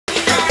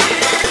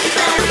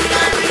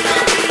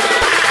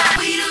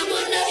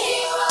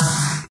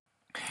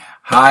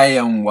Hi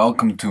and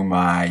welcome to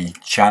my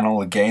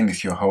channel again. This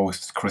is your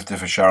host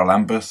Christopher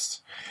Charlambus.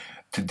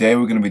 Today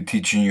we're going to be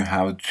teaching you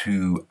how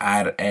to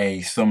add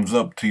a thumbs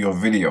up to your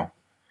video.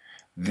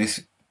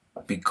 This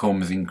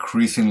becomes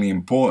increasingly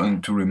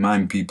important to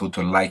remind people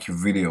to like your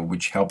video,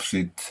 which helps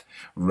it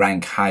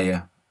rank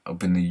higher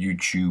up in the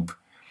YouTube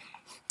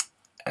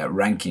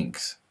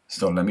rankings.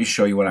 So let me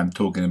show you what I'm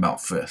talking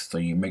about first, so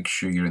you make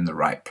sure you're in the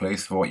right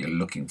place for what you're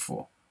looking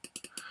for.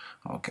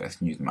 Okay, let's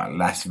use my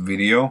last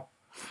video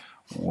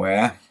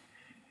where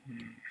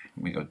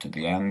we go to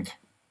the end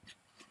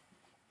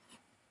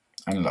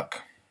and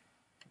look.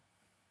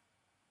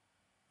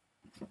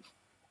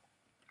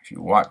 If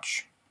you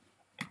watch,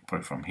 put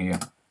it from here,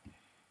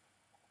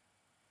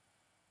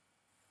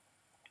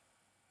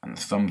 and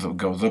the thumbs up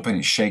goes up and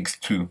it shakes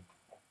too,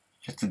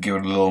 just to give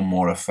it a little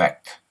more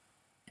effect.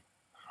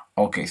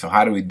 Okay, so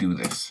how do we do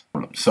this?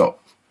 So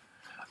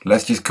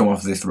let's just come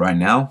off this right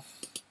now.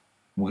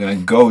 We're gonna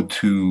go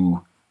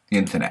to the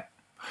internet,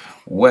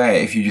 where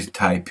if you just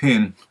type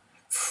in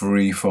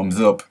free thumbs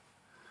up,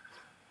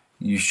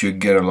 you should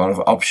get a lot of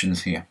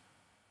options here.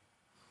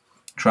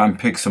 Try and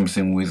pick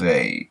something with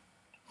a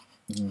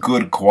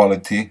good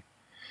quality.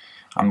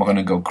 I'm not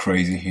gonna go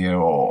crazy here,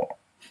 or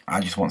I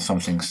just want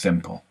something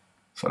simple.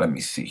 So let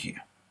me see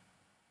here.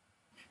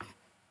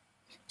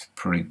 It's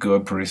pretty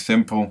good, pretty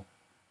simple.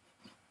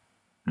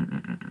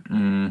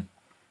 I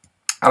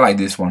like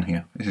this one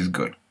here. This is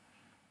good.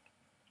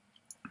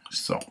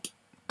 So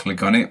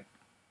click on it,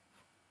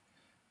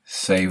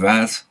 save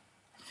as,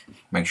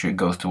 make sure it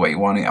goes to where you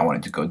want it. I want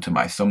it to go to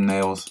my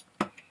thumbnails.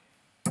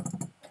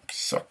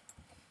 So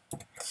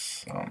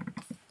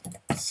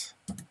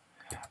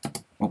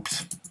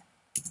oops,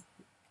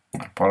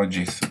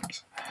 apologies,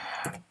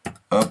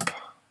 up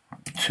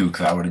 2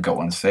 because I already got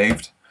one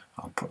saved.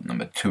 I'll put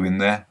number 2 in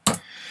there.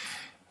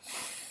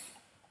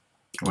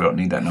 We don't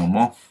need that no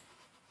more.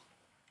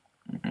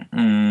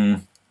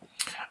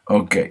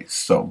 Okay,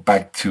 so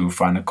back to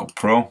Final Cut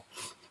Pro.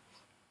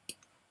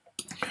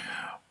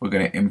 We're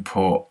going to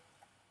import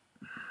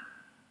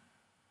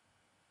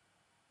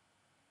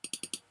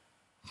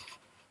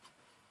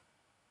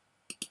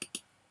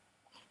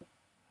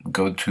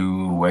go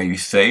to where you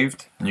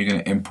saved, and you're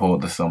going to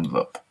import the thumbs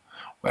up.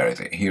 Where is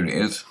it? Here it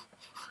is.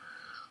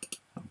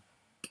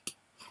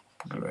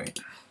 Great.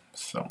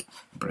 So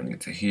bring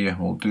it to here,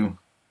 will do.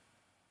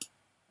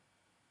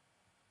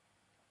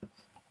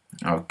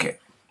 Okay,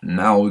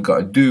 now all we got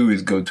to do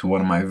is go to one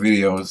of my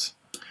videos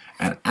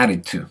and add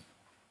it to.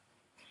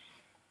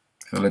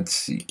 So let's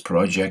see,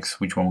 projects,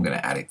 which one we're going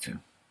to add it to.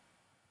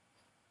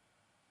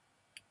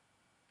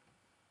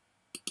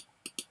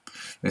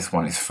 This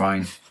one is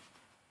fine.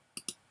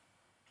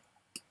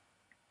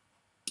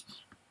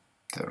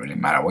 Doesn't really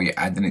matter what you're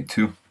adding it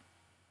to.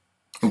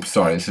 Oops,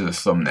 sorry, this is a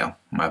thumbnail.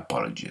 My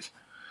apologies.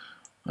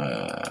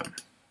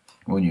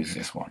 We'll use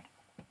this one.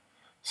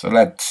 So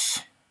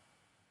let's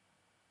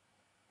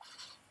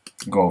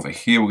go over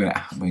here.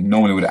 We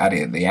normally would add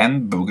it at the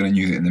end, but we're gonna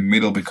use it in the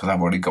middle because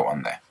I've already got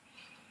one there.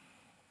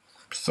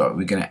 So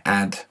we're gonna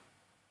add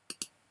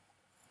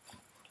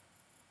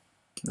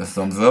the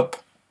thumbs up.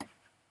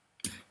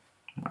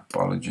 My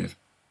apologies.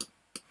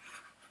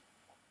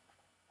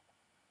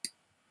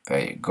 There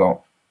you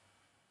go.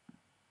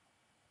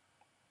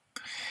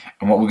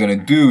 And what we're going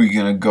to do,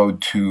 you're going to go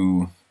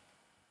to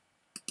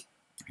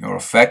your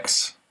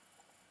effects,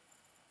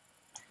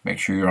 make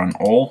sure you're on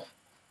all,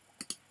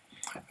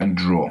 and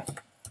draw.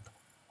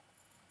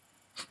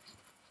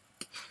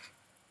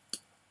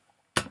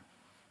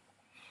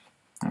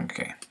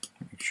 Okay,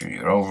 make sure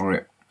you're over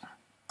it.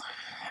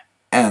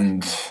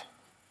 And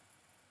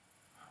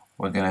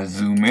we're going to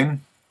zoom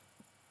in.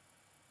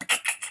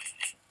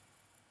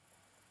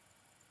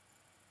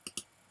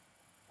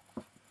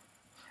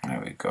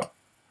 There we go.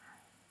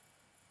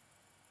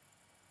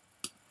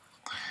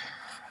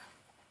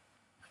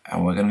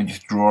 And we're going to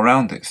just draw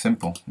around it.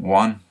 Simple.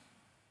 1,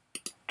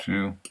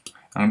 2.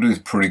 I'm going to do this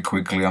pretty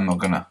quickly. I'm not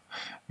going to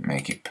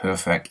make it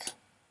perfect.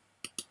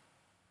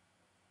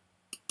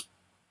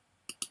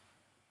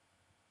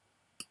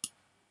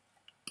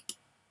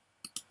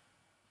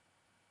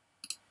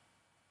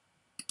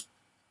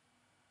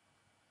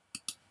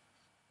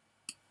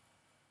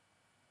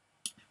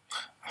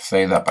 I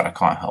say that, but I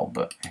can't help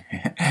but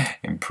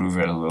improve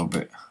it a little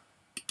bit.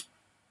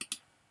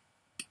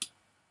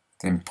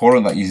 It's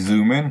important that you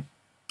zoom in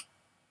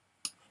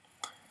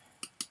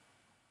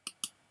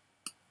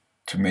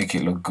to make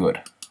it look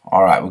good.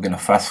 Alright, we're going to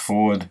fast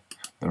forward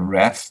the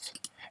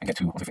rest and get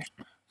to the fish.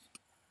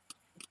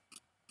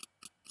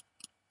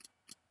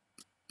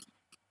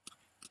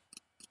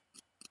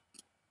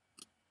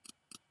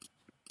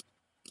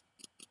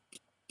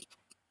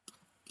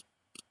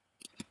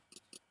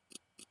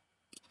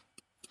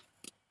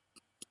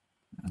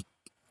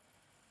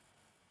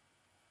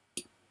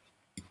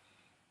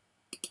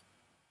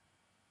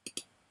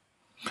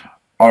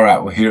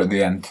 Alright, we're here at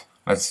the end.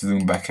 Let's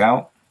zoom back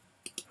out.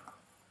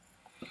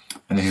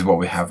 And this is what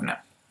we have now.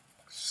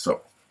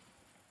 So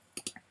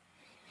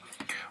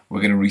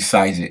we're going to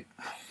resize it.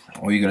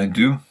 All you're going to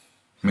do,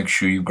 make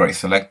sure you've got it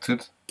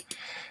selected,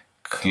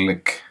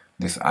 click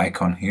this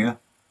icon here,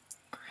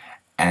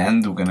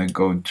 and we're going to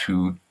go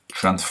to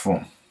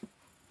transform.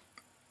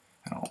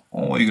 Now,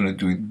 all you're going to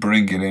do is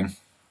bring it in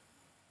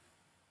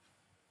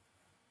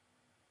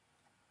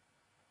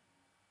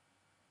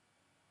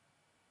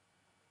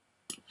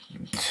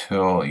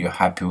until you're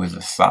happy with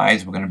the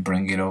size. We're going to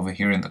bring it over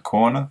here in the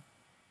corner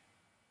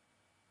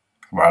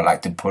where I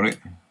like to put it,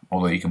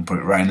 although you can put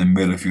it right in the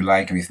middle if you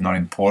like, if it's not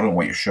important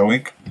what you're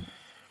showing.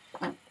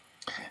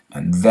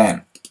 And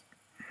then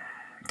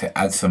to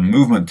add some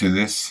movement to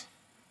this,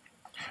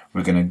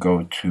 we're going to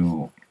go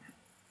to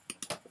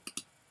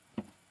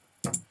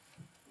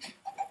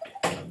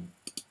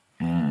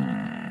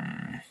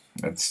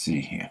let's see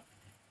here.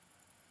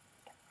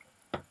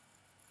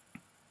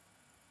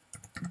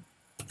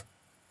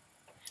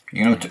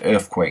 You know, to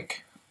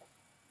earthquake.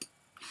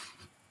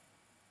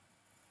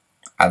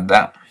 Add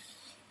that.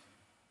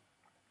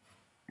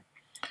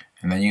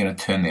 And then you're going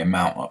to turn the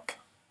amount up.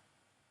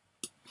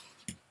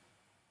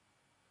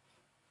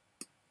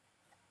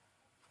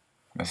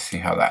 Let's see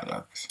how that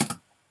looks.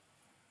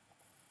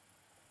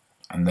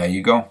 And there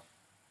you go.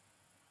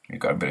 You've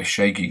got a bit of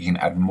shake. You can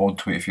add more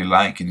to it if you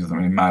like. It doesn't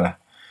really matter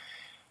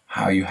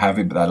how you have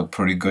it, but that looked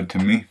pretty good to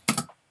me.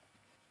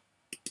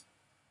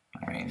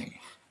 I mean,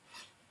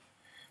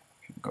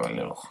 if you go a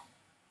little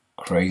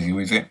crazy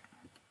with it.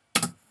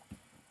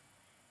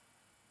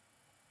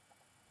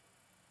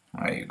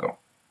 There you go.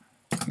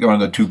 You don't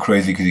want to go too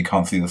crazy because you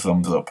can't see the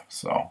thumbs up.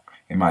 So,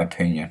 in my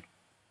opinion,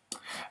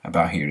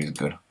 about here is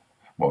good.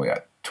 What we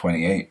at?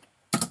 28.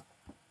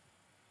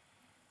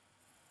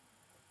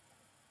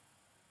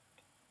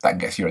 That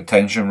gets your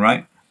attention,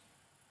 right?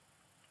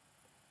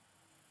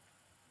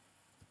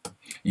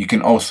 You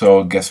can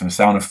also get some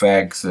sound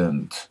effects,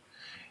 and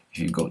if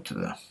you go to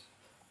the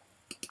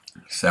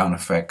sound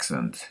effects,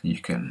 and you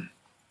can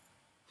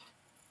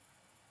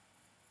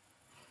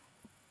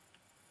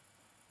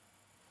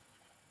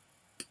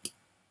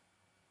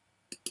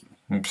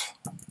oops.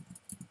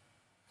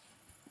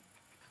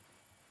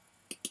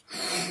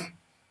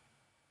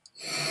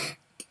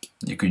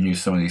 You can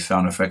use some of these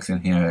sound effects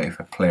in here if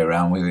I play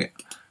around with it.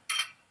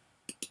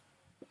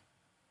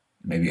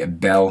 Maybe a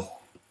bell.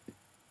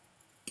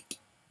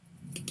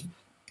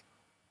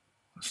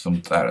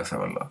 Let's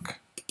have a look.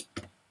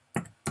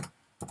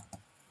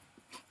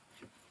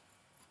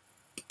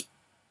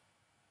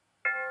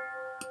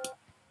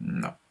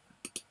 No.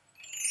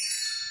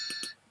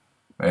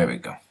 There we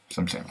go.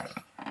 Something like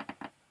that.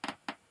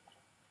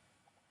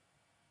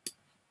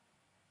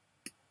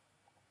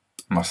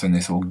 I'm not saying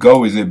this will go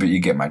with it, but you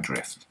get my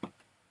drift.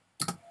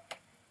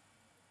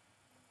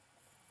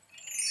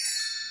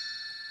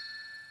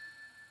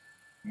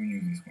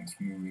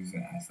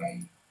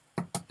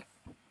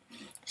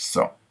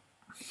 So,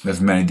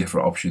 there's many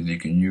different options you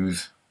can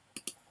use.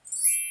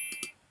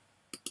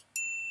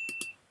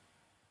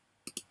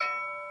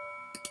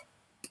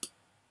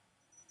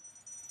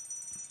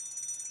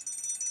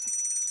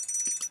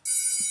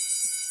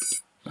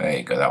 There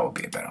you go, that would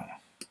be a better one.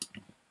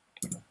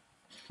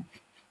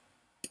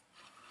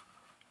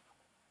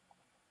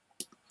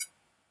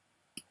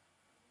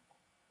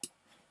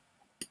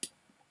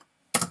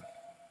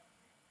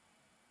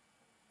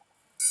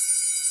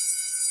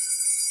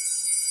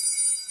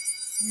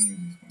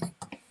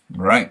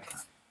 Right,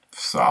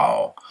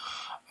 so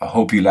I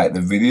hope you liked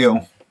the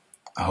video.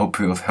 I hope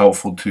it was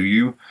helpful to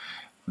you.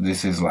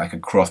 This is like a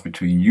cross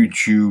between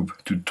YouTube,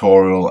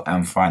 tutorial,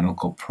 and Final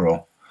Cut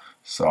Pro.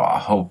 So I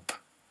hope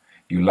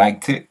you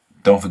liked it.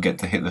 Don't forget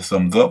to hit the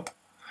thumbs up,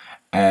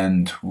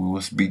 and we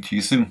will speak to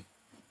you soon.